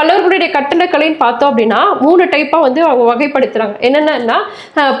 இந்த பல்லவர்களுடைய கட்டடக்கலைன்னு பார்த்தோம் அப்படின்னா 3 டைப்பா வந்து அவங்க வகைப்படுத்துறாங்க. என்னென்னா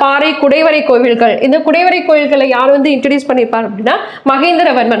பாறை குடைவரை கோவில்கள். இந்த குடைவரை கோயில்களை யார் வந்து இன்ட்ரடியூஸ் பண்ணியிருப்பார் அப்படின்னா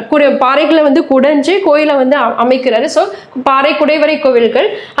மகேந்திரவர்மன். பாறைகளை வந்து குடைஞ்சு கோயிலை வந்து அமைக்கிறாரு. ஸோ பாறை குடைவரை கோவில்கள்.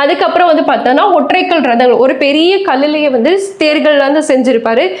 அதுக்கப்புறம் வந்து பார்த்தோம்னா ஒற்றைக்கல் ரதங்கள், ஒரு பெரிய கல்லிலேயே வந்து தேர்கள் வந்து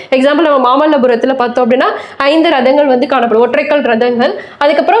செஞ்சிருப்பாரு. எக்ஸாம்பிள் நம்ம மாமல்லபுரத்துல பார்த்தோம் அப்படின்னா 5 ரதங்கள் வந்து காணப்படும், ஒற்றைக்கல் ரதங்கள்.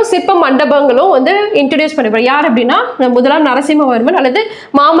 அதுக்கப்புறம் சிற்ப மண்டபங்களும் வந்து இன்ட்ரடியூஸ் பண்ணிருப்பாரு. யார் அப்படின்னா முதலாம் நரசிம்மவர்மன் அல்லது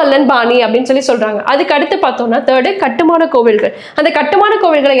மாமல்லன் பாணி அப்படின்னு சொல்லி சொல்றாங்க. அதுக்கு அடுத்து பார்த்தோம்னா 3rd கட்டுமான கோவில்கள். அந்த கட்டுமான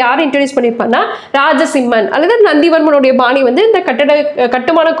கோவில்களை யார் இன்ட்ரடியூஸ் பண்ணிருப்பாருன்னா ராஜசிம்மன் அல்லது நந்திவர்மனுடைய பாணி வந்து இந்த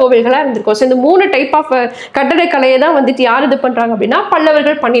கட்டுமான கோவில்களா இருந்திருக்கும். ஸோ இந்த 3 டைப் ஆஃப் கட்டடக்கலையை தான் வந்துட்டு யார் இது பண்றாங்க அப்படின்னா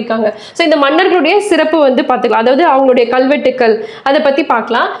பல்லவர்கள் பண்ணியிருக்காங்க. ஸோ இந்த மன்னர்களுடைய சிறப்பு வந்து பார்த்துக்கலாம், அதாவது அவங்களுடைய கல்வெட்டுக்கள் அதை பத்தி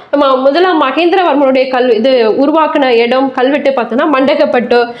பார்க்கலாம். நம்ம முதலாம் மகேந்திரவர்மனுடைய இது உருவாக்கின இடம் கல்வெட்டு பார்த்தோம்னா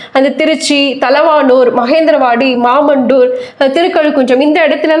மண்டகப்பட்டு, அந்த திருச்சி, தலவானூர், மகேந்திரவாடி, மாமண்டூர், திருக்கழுக்குன்றம், இந்த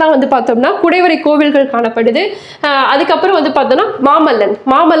இடத்துலலாம் வந்து பார்த்தோம்னா குடைவரை கோவில்கள் காணப்படுது. அதுக்கப்புறம் வந்து பார்த்தோம்னா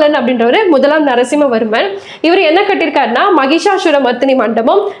மாமல்லன் அப்படின்றவர் முதலாம் நரசிம்மவர்மன். இவர் என்ன கட்டியிருக்காருன்னா மகிஷாசுர மர்த்தினி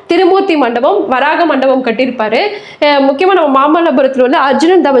மண்டபம், திருமூர்த்தி மண்டபம், வராக மண்டபம் கட்டியிருப்பாரு. முக்கியமாக நம்ம மாமல்லபுரத்தில் உள்ள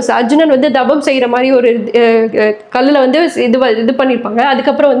அர்ஜுனன் வந்து தபம் செய்கிற மாதிரி ஒரு கல்லில் வந்து இது பண்ணியிருப்பாங்க.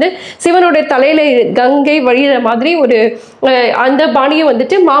 அதுக்கப்புறம் வந்து சிவனுடைய தலையில கங்கை வழிகிற மாதிரி ஒரு அந்த பாணியை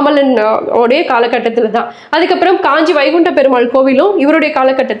வந்துட்டு மாமல்லன் உடைய காலகட்டத்தில் தான். அதுக்கப்புறம் காஞ்சி வைகுண்ட பெருமாள் கோவிலும் இவருடைய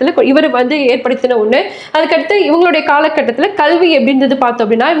காலகட்டத்தில் இவர் வந்து ஏற்படுத்தின ஒன்று. அதுக்கடுத்து இவங்களுடைய காலகட்டத்தில் கல்வி எப்படின்றது பார்த்தோம்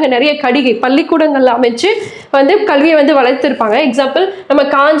அப்படின்னா இவங்க நிறைய கடிகை பள்ளிக்கூடங்கள்ல அமைச்சு வந்து கல்வியை வந்து வளர்த்துருப்பாங்க. எக்ஸாம்பிள் நம்ம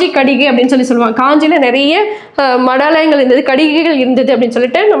காஞ்சி கடிகை அப்படின்னு சொல்லி சொல்லுவாங்க. காஞ்சியில நிறைய மடாலயங்கள் இருந்தது, கடிகைகள் இருந்தது அப்படின்னு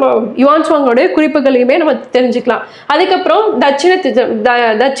சொல்லிட்டு நம்ம யுவான் சுவாங்கோட குறிப்புகளையுமே நம்ம தெரிஞ்சுக்கலாம். அதுக்கப்புறம்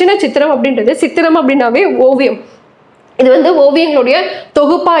தட்சிண சித்திரம் அப்படின்றது, சித்திரம் அப்படின்னாவே ஓவியம். இது வந்து ஓவியங்களுடைய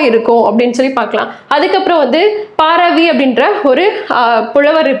தொகுப்பா இருக்கும் அப்படின்னு சொல்லி பார்க்கலாம். அதுக்கப்புறம் வந்து பாரவி அப்படின்ற ஒரு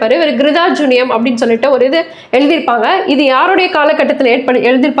புலவர் இருப்பாரு. ஒரு கிருதார்ஜுனியம் அப்படின்னு சொல்லிட்டு ஒரு இது எழுதியிருப்பாங்க. இது யாருடைய காலகட்டத்தில்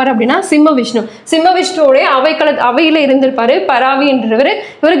எழுதியிருப்பாரு அப்படின்னா சிம்ம விஷ்ணுவோடைய அவையில இருந்திருப்பாரு பராவி என்றவர்.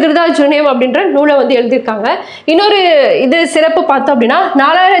 இவர் கிருதார்ஜுனியம் அப்படின்ற நூலை வந்து எழுதியிருக்காங்க. இன்னொரு இது சிறப்பு பார்த்தோம் அப்படின்னா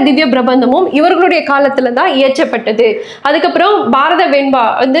நாலாயிர திவ்ய பிரபந்தமும் இவர்களுடைய காலத்துல தான் இயற்றப்பட்டது. அதுக்கப்புறம் பாரத வெண்பா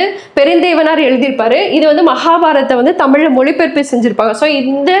வந்து பெருந்தேவனார் எழுதியிருப்பாரு. இது வந்து மகாபாரதத்தை வந்து தமிழ்ல மொழிபெயர்ப்பு செஞ்சிருப்பாங்க. ஸோ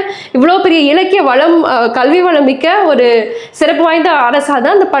இந்த இவ்வளோ பெரிய இலக்கிய வளம் கல்வி வளம் மிக்க ஒரு சிறப்பு வாய்ந்த அரசாக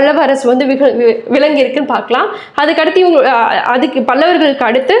தான் அந்த பல்லவ அரசு வந்து விளங்கி இருக்குன்னு பார்க்கலாம். அதுக்கு பல்லவர்களுக்கு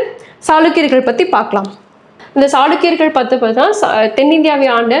அடுத்து சாளுக்கியர்கள் பத்தி பார்க்கலாம். இந்த சாளுக்கியர்கள் பார்த்தா தென்னிந்தியாவை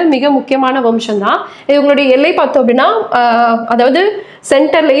ஆண்ட மிக முக்கியமான வம்சம் தான். இவங்களுடைய எல்லை பார்த்தோம் அப்படின்னா அதாவது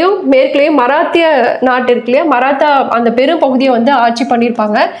சென்டர்லையும் மேற்குலையும் மராத்திய நாட்டு இருக்கு இல்லையா, மராத்தா அந்த பெரும் பகுதியை வந்து ஆட்சி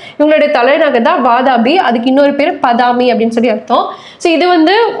பண்ணியிருப்பாங்க. இவங்களுடைய தலைநகர் தான் வாதாபி. அதுக்கு இன்னொரு பேர் பதாமி அப்படின்னு சொல்லி அர்த்தம். ஸோ இது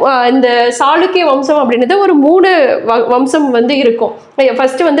வந்து இந்த சாளுக்கிய வம்சம் அப்படின்றது ஒரு 3 வம்சம் வந்து இருக்கும்.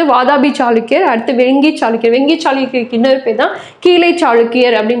 ஃபர்ஸ்ட் வந்து வாதாபி சாளுக்கியர், அடுத்து வெங்கி சாளுக்கியருக்கு இன்னொரு பேர் தான் கீழை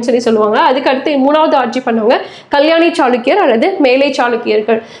சாளுக்கியர் அப்படின்னு சொல்லி சொல்லுவாங்க. அதுக்கு அடுத்து 3வது ஆட்சி பண்ணவங்க கல்யாணி சாளுக்கியர் அல்லது மேலை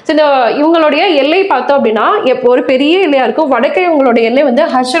சாளுக்கியர்கள். ஸோ இந்த இவங்களுடைய எல்லை பார்த்தோம் அப்படின்னா ஒரு பெரிய எல்லையா இருக்கும். வடக்கே இவங்களுடைய எல்லை வந்து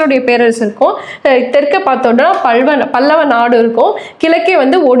ஹர்ஷருடைய பேரரசு இருக்கும். தெற்க பார்த்தோம்னா பல்லவ நாடு இருக்கும். கிழக்கே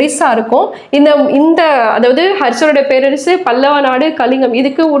வந்து ஒடிசா இருக்கும். இந்த அதாவது ஹர்ஷருடைய பேரரசு, பல்லவ நாடு, கலிங்கம்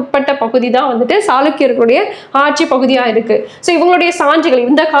இதுக்கு உட்பட்ட பகுதி தான் வந்துட்டு சாளுக்கியர்களுடைய ஆட்சி பகுதியா இருக்கு. ஸோ இவங்களுடைய சான்றுகள்,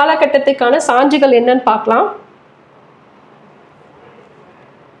 இந்த காலகட்டத்துக்கான சான்றுகள் என்னன்னு பார்க்கலாம்.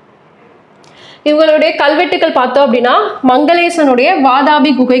 இவங்களுடைய கல்வெட்டுகள் பார்த்தோம் அப்படின்னா மங்களேசனுடைய வாதாபி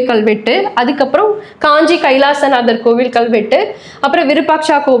குகை கல்வெட்டு, அதுக்கப்புறம் காஞ்சி கைலாசநாதர் கோவில் கல்வெட்டு, அப்புறம்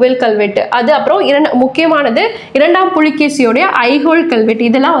விருப்பாட்சா கோவில் கல்வெட்டு, அது அப்புறம் முக்கியமானது 2ஆம் புலிகேசியோடைய ஐகோல் கல்வெட்டு.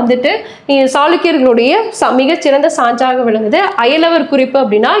 இதெல்லாம் வந்துட்டு சாளுக்கியர்களுடைய மிகச்சிறந்த சான்றாக விளங்குது. அயலவர் குறிப்பு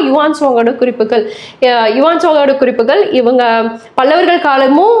அப்படின்னா யுவான் சுவாங்கோட குறிப்புகள் இவங்க பல்லவர்கள்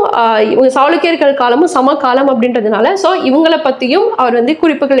காலமும் இவங்க சாளுக்கியர்கள் காலமும் சம காலம் அப்படின்றதுனால ஸோ இவங்களை பற்றியும் அவர் வந்து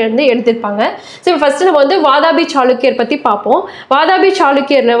குறிப்புகள் எழுதியிருப்பாங்க. சரி, ஃபர்ஸ்ட் நம்ம வந்து வாதாபி சாளுக்கியர் பத்தி பார்ப்போம். வாதாபி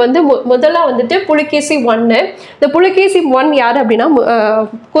சாளுக்கியர்ல வந்து முதல்ல வந்துட்டு புலிகேசி 1. இந்த புலிகேசி 1 யாரு அப்படின்னா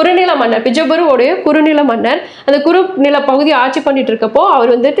குறுநில மன்னர், பிஜபுருடைய குறுநில மன்னர். அந்த குறுநில பகுதியை ஆட்சி பண்ணிட்டு இருக்கப்போ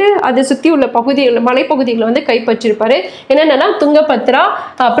அவர் வந்துட்டு அதை சுற்றி உள்ள மலைப்பகுதிகளை வந்து கைப்பற்றிருப்பாரு. என்னென்னா துங்கபத்ரா,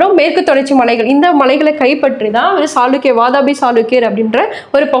 அப்புறம் மேற்கு தொடர்ச்சி மலைகள், இந்த மலைகளை கைப்பற்றி தான் அவர் வாதாபி சாளுக்கியர் அப்படின்ற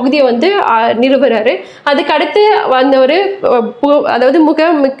ஒரு பகுதியை வந்து நிறுவுறாரு. அதுக்கு அடுத்து அந்த ஒரு அதாவது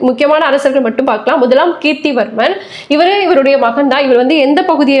முக்கியமான அரசர்கள் மட்டும் பார்க்கலாம். முதலாம் கீர்த்திவர்மன், இவருடைய மகன் தான். இவர் வந்து எந்த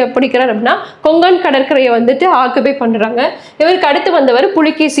பகுதியை பிடிக்கிறார் அப்படின்னா கொங்கன் கடற்கரையை வந்துட்டு ஆக்குபை பண்றாங்க. இவருக்கு அடுத்து வந்தவர்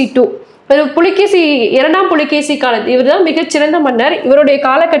புலிகேசி 2. இரண்டாம் புலிகேசி காலத்தில் இவர் தான் மிகச்சிறந்த மன்னர். இவருடைய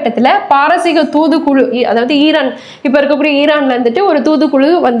காலகட்டத்தில் பாரசீக தூதுக்குழு, அதாவது ஈரான், இப்ப இருக்கக்கூடிய ஈரான்ல இருந்துட்டு ஒரு தூதுக்குழு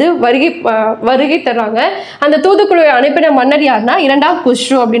வந்து வருகை தர்றாங்க. அந்த தூதுக்குழுவை அனுப்பின மன்னர் யாருன்னா 2ஆம்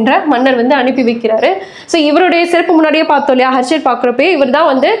குஷ்ரு அப்படின்ற மன்னர் வந்து அனுப்பி வைக்கிறாரு. ஸோ இவருடைய சிறப்பு முன்னாடியே பார்த்தோம் இல்லையா, ஹர்ஷர் பார்க்குறப்பே இவர் தான்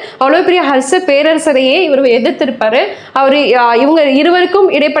வந்து அவ்வளோ பெரிய ஹர்ஷ பேரரசரையே இவர் எதிர்த்திருப்பாரு. இவங்க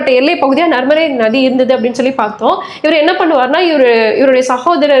இருவருக்கும் இடைப்பட்ட எல்லை பகுதியாக நர்மதை நதி இருந்தது அப்படின்னு சொல்லி பார்த்தோம். இவர் என்ன பண்ணுவார்னா இவருடைய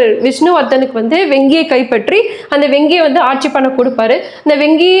சகோதரர் விஷ்ணுவர்தனுக்கு வந்து வெங்கியை கைப்பற்றி அந்த வெங்கியை வந்து ஆட்சி பண்ண கொடுப்பாரு. இந்த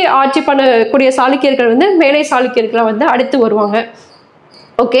வெங்கியை ஆட்சி பண்ணக்கூடிய சாளுக்கியர்கள் வந்து மேலை சாளுக்கியர்களை வந்து அடுத்து வருவாங்க.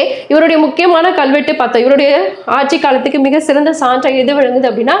 ஓகே, இவருடைய முக்கியமான கல்வெட்டு பார்த்தோம். இவருடைய ஆட்சி காலத்துக்கு மிக சிறந்த சான்றாக எது விளங்குது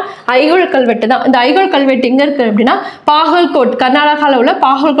அப்படின்னா ஐகோல் கல்வெட்டு தான். இந்த ஐகோல் கல்வெட்டு எங்க இருக்கு அப்படின்னா பாகல்கோட், கர்நாடகாவில் உள்ள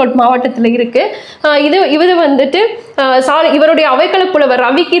பாகல்கோட் மாவட்டத்தில் இருக்கு. இவர் வந்துட்டு இவருடைய அவைக்கள புலவர்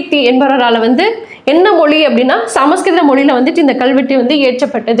ரவி கீர்த்தி என்பவரால் வந்து என்ன மொழி அப்படின்னா சமஸ்கிருத மொழியில வந்துட்டு இந்த கல்வெட்டு வந்து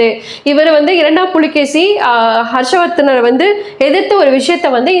ஏற்றப்பட்டது. இவர் வந்து 2ஆம் புலிகேசி ஹர்ஷவர்தனர் வந்து எதிர்த்து ஒரு விஷயத்த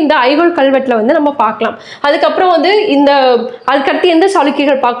வந்து இந்த ஐகோல் கல்வெட்டுல வந்து நம்ம பார்க்கலாம். அதுக்கப்புறம் வந்து அதுக்கடுத்து எந்த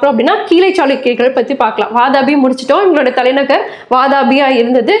சாளுக்கியர்கள் பார்க்குறோம் அப்படின்னா கீழை சாளுக்கியர்கள் பத்தி பார்க்கலாம். வாதாபி முடிச்சிட்டோம். இவங்களோட தலைநகர் வாதாபியா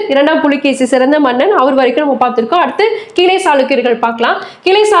இருந்தது. 2ஆம் புலிகேசி சிறந்த மன்னன், அவர் வரைக்கும் நம்ம பார்த்துருக்கோம். அடுத்து கீழை சாளுக்கியர்கள் பார்க்கலாம்.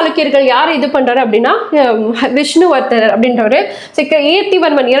 கீழை சாளுக்கியர்கள் யார் இது பண்றாரு அப்படின்னா விஷ்ணுவர்தனர் அப்படின்றவர்.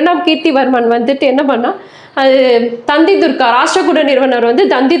 கீர்த்திவர்மன், 2ஆம் கீர்த்திவர்மன் வந்துட்டு என்ன பண்ணா அது தந்தி துர்கா, ராஷ்டிரகூட நிறுவனர் வந்து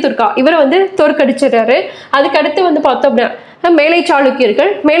தந்தி துர்கா, இவரை வந்து தோற்கடிச்சிடறாரு. அதுக்கு அடுத்து வந்து பார்த்தோம் அப்படின்னா மேலை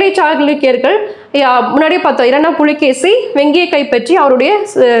சாளுக்கியர்கள் முன்னாடியே பார்த்தோம் 2ஆம் புலிகேசி வெங்கியை கைப்பற்றி அவருடைய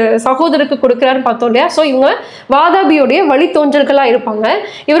சகோதரருக்கு கொடுக்கிறாருன்னு பார்த்தோம் இல்லையா. ஸோ இவங்க வாதாபியோடைய வழித்தோன்றல்களாக இருப்பாங்க.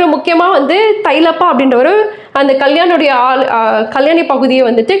 இவர் முக்கியமாக வந்து தைலப்பா அப்படின்றவர் அந்த கல்யாணி பகுதியை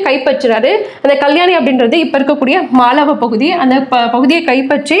வந்துட்டு கைப்பற்றுறாரு. அந்த கல்யாணி அப்படின்றது இப்போ இருக்கக்கூடிய மாலவ பகுதி. அந்த பகுதியை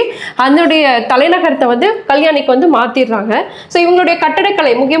கைப்பற்றி அதனுடைய தலைநகரத்தை வந்து கல்யாணிக்கு வந்து மாற்றிடுறாங்க. ஸோ இவங்களுடைய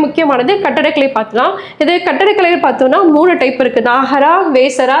கட்டடக்கலை முக்கியமானது கட்டடக்கலை பார்த்துலாம். இது கட்டடக்கலை பார்த்தோம்னா 3 டைப் டைப் இருக்கு. நாகரா,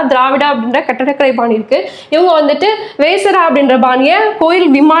 வேசரா, திராவிடா அப்படின்ற கட்டடக்கலை பாணி இருக்கு. இவங்க வந்துட்டு வேசரா அப்படின்ற பாணியை கோயில்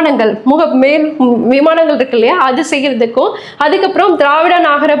விமானங்கள் மேல் விமானங்கள் இருக்கு இல்லையா அது செய்யறதுக்கும், அதுக்கப்புறம் திராவிட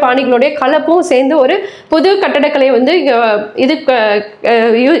நாகர பாணிகளுடைய கலப்பும் சேர்ந்து ஒரு புது கட்டடக்கலையை வந்து இது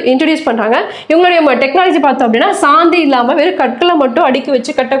இன்ட்ரடியூஸ் பண்றாங்க. இவங்களுடைய டெக்னாலஜி பார்த்தோம் அப்படின்னா சாந்தி இல்லாம வெறும் கற்களை மட்டும் அடுக்கி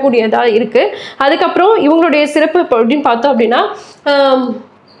வச்சு கட்டக்கூடியதா இருக்கு. அதுக்கப்புறம் இவங்களுடைய சிறப்பு அப்படின்னு பார்த்தோம் அப்படின்னா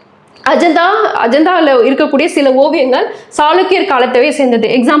அஜந்தாவில் இருக்கக்கூடிய சில ஓவியங்கள் சாளுக்கியர் காலத்தவே சேர்ந்தது.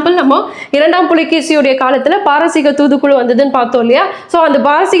 எக்ஸாம்பிள் நம்ம 2ஆம் புலிகேசியுடைய காலத்தில் பாரசீக தூதுக்குழு வந்ததுன்னு பார்த்தோம் இல்லையா. ஸோ அந்த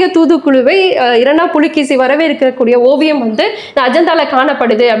பாரசீக தூதுக்குழுவை 2ஆம் புலிகேசி வரவேற்கக்கூடிய ஓவியம் வந்து அஜந்தாவில்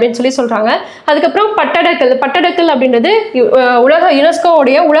காணப்படுது அப்படின்னு சொல்லி சொல்றாங்க. அதுக்கப்புறம் பட்டடக்கல் அப்படின்றது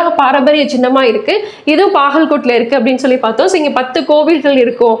யுனெஸ்கோவுடைய உலக பாரம்பரிய சின்னமா இருக்கு. இதுவும் பாகல்கோட்டில் இருக்கு அப்படின்னு சொல்லி பார்த்தோம். ஸோ இங்கே 10 கோவில்கள்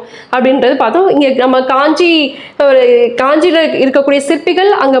இருக்கும் அப்படின்றது பார்த்தோம். இங்கே நம்ம காஞ்சியில் இருக்கக்கூடிய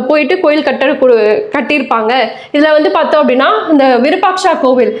சிற்பிகள் அங்கே போயிட்டு கோயில் கட்டியிருப்பாங்க. இதுல வந்து பார்த்தோம் அப்படின்னா இந்த விருப்பாக்ஷா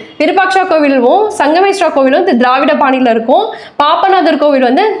கோவிலும் சங்கமேஸ்வரா கோவிலும் திராவிட பாணியில இருக்கும். பாப்பநாதர் கோவில்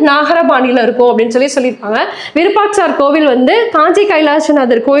வந்து நாகர பாணியில இருக்கும் அப்படின்னு சொல்லியிருப்பாங்க. விருப்பாக்ஷார் கோவில் வந்து காஞ்சி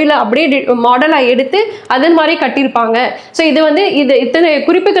கைலாசநாதர் கோயிலை அப்படியே மாடலா எடுத்து அதன் மாதிரி கட்டியிருப்பாங்க. ஸோ இது வந்து இத்தனை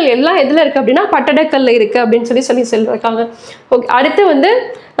குறிப்புகள் எல்லாம் எதுல இருக்கு அப்படின்னா பட்டடக்கல்ல இருக்கு அப்படின்னு சொல்லியிருக்காங்க. அடுத்து வந்து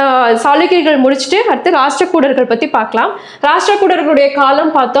சாளுக்கியர்கள் முடிச்சுட்டு அடுத்து ராஷ்டிரகூடர்கள் பத்தி பார்க்கலாம். ராஷ்டிரகூடர்களுடைய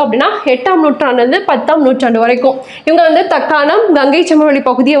காலம் பார்த்தோம் அப்படின்னா 8ஆம் நூற்றாண்டு 10ஆம் நூற்றாண்டு வரைக்கும் இவங்க வந்து தக்காணம், கங்கை சமவெளி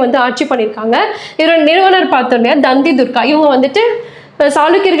பகுதியை வந்து ஆட்சி பண்ணியிருக்காங்க. இவரோட நிறுவனர் பார்த்தோம் இல்லையா தந்தி துர்கா, இவங்க வந்துட்டு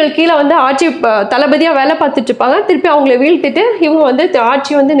சாளுக்கியர்கள் கீழே வந்து ஆட்சி தளபதியாக வேலை பார்த்துட்டு இருப்பாங்க. திருப்பி அவங்களை வீழ்த்திட்டு இவங்க வந்து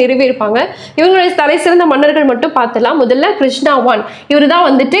ஆட்சி வந்து நிறுவியிருப்பாங்க. இவங்களுடைய தலை சிறந்த மன்னர்கள் மட்டும் பார்த்துலாம். முதல்ல கிருஷ்ணா 1, இவர் தான்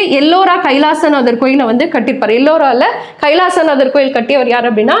வந்துட்டு எல்லோரா கைலாசநாதர் கோயிலை வந்து கட்டியிருப்பார். எல்லோரால கைலாசநாதர் கோயில் கட்டியவர் யார்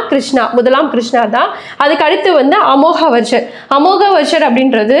அப்படின்னா முதலாம் கிருஷ்ணா தான். அதுக்கு அடுத்து வந்து அமோகவர்ஷர்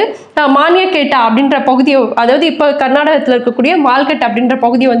அப்படின்றது மானியக்கேட்டா அப்படின்ற பகுதியை, அதாவது இப்போ கர்நாடகத்தில் இருக்கக்கூடிய மால்கட் அப்படின்ற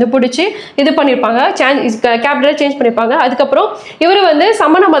பகுதியை வந்து பிடிச்சி இது பண்ணியிருப்பாங்க, கேபிட்டலை சேஞ்ச் பண்ணியிருப்பாங்க. அதுக்கப்புறம் இவர் வந்து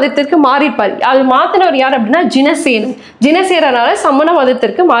சமண மதத்திற்கு மாறியிருப்பார். அது மாற்றினவர் யார் அப்படின்னா ஜினசேரனால சமண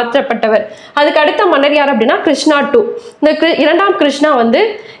மதத்திற்கு மாற்றப்பட்டவர். அதுக்கு அடுத்த மன்னர் யார் அப்படின்னா கிருஷ்ணா 2. இந்த 2ஆம் கிருஷ்ணா வந்து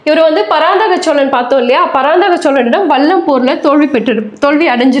இவர் வந்து பராந்தக சோழன் பார்த்தோம் இல்லையா, பராந்தக சோழனிடம் வல்லம் போர்ல தோல்வி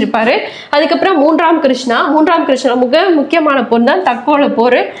அடைஞ்சிருப்பாரு. அதுக்கப்புறம் 3ஆம் கிருஷ்ணா மிக முக்கியமான போர் தான் தக்கோல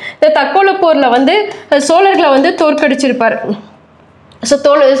போர். இந்த தக்கோல போர்ல வந்து சோழர்களை வந்து தோற்கடிச்சிருப்பாரு. ஸோ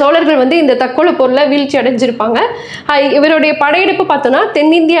சோழர்கள் வந்து இந்த தக்கோல போரில் வீழ்ச்சி அடைஞ்சிருப்பாங்க. இவருடைய படையெடுப்பு பார்த்தோன்னா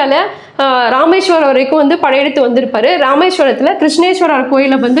தென்னிந்தியாவில் ராமேஸ்வரம் வரைக்கும் வந்து படையெடுத்து வந்திருப்பாரு. ராமேஸ்வரத்தில் கிருஷ்ணேஸ்வரர்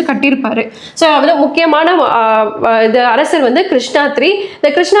கோயிலை வந்து கட்டியிருப்பாரு. ஸோ அவர் முக்கியமான இது அரசர் வந்து கிருஷ்ணா 3. இந்த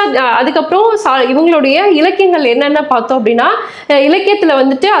அதுக்கப்புறம் இவங்களுடைய இலக்கியங்கள் என்னென்ன பார்த்தோம் அப்படின்னா இலக்கியத்தில்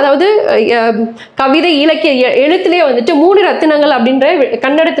வந்துட்டு அதாவது கவிதை இலக்கிய எழுத்துலேயே வந்துட்டு 3 ரத்தினங்கள் அப்படின்ற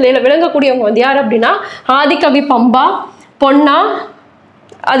கன்னடத்தில் விளங்கக்கூடியவங்க வந்து யார் அப்படின்னா ஆதிகவி பம்பா, பொன்னா,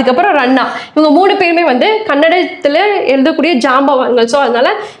 அதுக்கப்புறம் ரன்னா. இவங்க 3 பேருமே வந்து கன்னடத்தில் எழுதக்கூடிய ஜாம்பவான்கள். ஸோ அதனால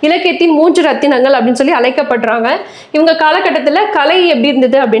இலக்கியத்தின் 3 ரத்தினங்கள் அப்படின்னு சொல்லி அழைக்கப்படுறாங்க. இவங்க காலகட்டத்தில் கலை எப்படி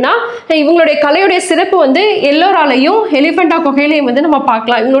இருந்தது அப்படின்னா இவங்களுடைய கலையுடைய சிறப்பு வந்து எல்லோராலையும் எலிஃபெண்டா குகையிலையும் வந்து நம்ம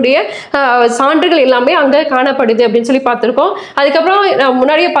பார்க்கலாம். இவங்களுடைய சான்றுகள் எல்லாமே அங்கே காணப்படுது அப்படின்னு சொல்லி பார்த்துருக்கோம். அதுக்கப்புறம்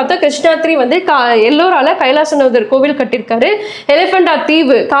முன்னாடியே பார்த்தா கிருஷ்ணா 3 வந்து எல்லோரால கைலாசநாதர் கோவில் கட்டியிருக்காரு. எலிஃபெண்டா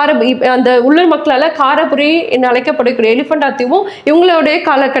தீவு அந்த உள்ளூர் மக்களால் காரபுரி என்று அழைக்கப்படக்கூடிய எலிஃபெண்டா தீவும் இவங்களுடைய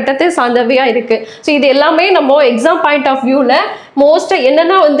காலகட்டத்தை சார்ந்தவையா இருக்கு. ஸோ இது எல்லாமே நம்ம எக்ஸாம் பாயிண்ட் ஆஃப் வியூல மோஸ்டா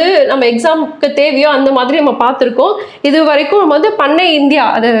என்னன்னா வந்து நம்ம எக்ஸாமுக்கு தேவையோ அந்த மாதிரி நம்ம பார்த்துருக்கோம். இது வரைக்கும் நம்ம வந்து பண்ணை இந்தியா,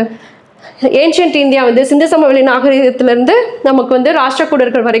 அது ஏன்ஷியன்ட் இந்தியா வந்து சிந்து சமவெளி நாகரிகத்திலிருந்து நமக்கு வந்து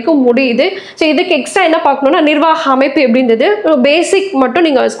ராஷ்டிரகூடர்கள் வரைக்கும் முடியுது. ஸோ இதுக்கு எக்ஸ்ட்ரா என்ன பார்க்கணும்னா நிர்வாக அமைப்பு எப்படின்றது பேசிக் மட்டும்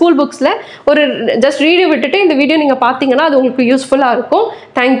நீங்கள் ஸ்கூல் புக்ஸில் ஒரு ஜஸ்ட் ரீடியோ விட்டுட்டு இந்த வீடியோ நீங்கள் பார்த்தீங்கன்னா அது உங்களுக்கு யூஸ்ஃபுல்லாக இருக்கும்.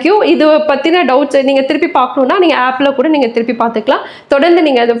 தேங்க்யூ. இது பற்றின டவுட்ஸ் நீங்கள் திருப்பி பார்க்கணுன்னா நீங்கள் ஆப்பில் கூட நீங்கள் திருப்பி பார்த்துக்கலாம். தொடர்ந்து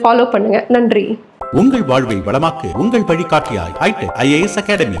நீங்கள் அதை ஃபாலோ பண்ணுங்கள். நன்றி. உங்கள் வாழ்வை வளமாக்கு உங்கள் வழிகாட்டியாய் hitech IAS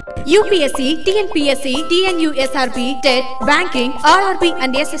academy. UPSC, TNPSC, TNUSRB, TET, Banking, RRB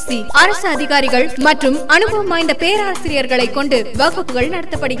and SSC அரசு அதிகாரிகள் மற்றும் அனுபவம் வாய்ந்த பேராசிரியர்களை கொண்டு வகுப்புகள்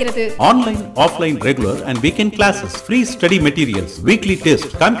நடத்தப்படுகிறது. Online, offline, regular and weekend classes, free study materials, weekly test,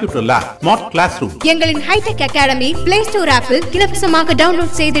 computer lab, smart classroom. எங்களின் ஹைடெக் அகாடமி Play Store ஆப்பில் இலவசமாக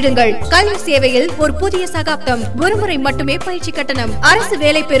டவுன்லோட் செய்திடுங்கள். கல்வி சேவையில் ஒரு புதிய சகாப்தம். ஒருமுறை மட்டுமே பயிற்சி கட்டணம். அரசு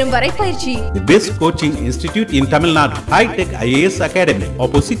வேலை பெறும் வரை பயிற்சி. The best coaching institute in Tamil Nadu, Hitech IAS Academy,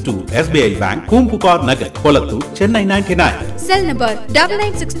 opposite to SBI Bank, Kumpukar Nagar, Kolattur, Chennai 99. Cell number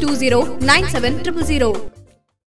 9962097000.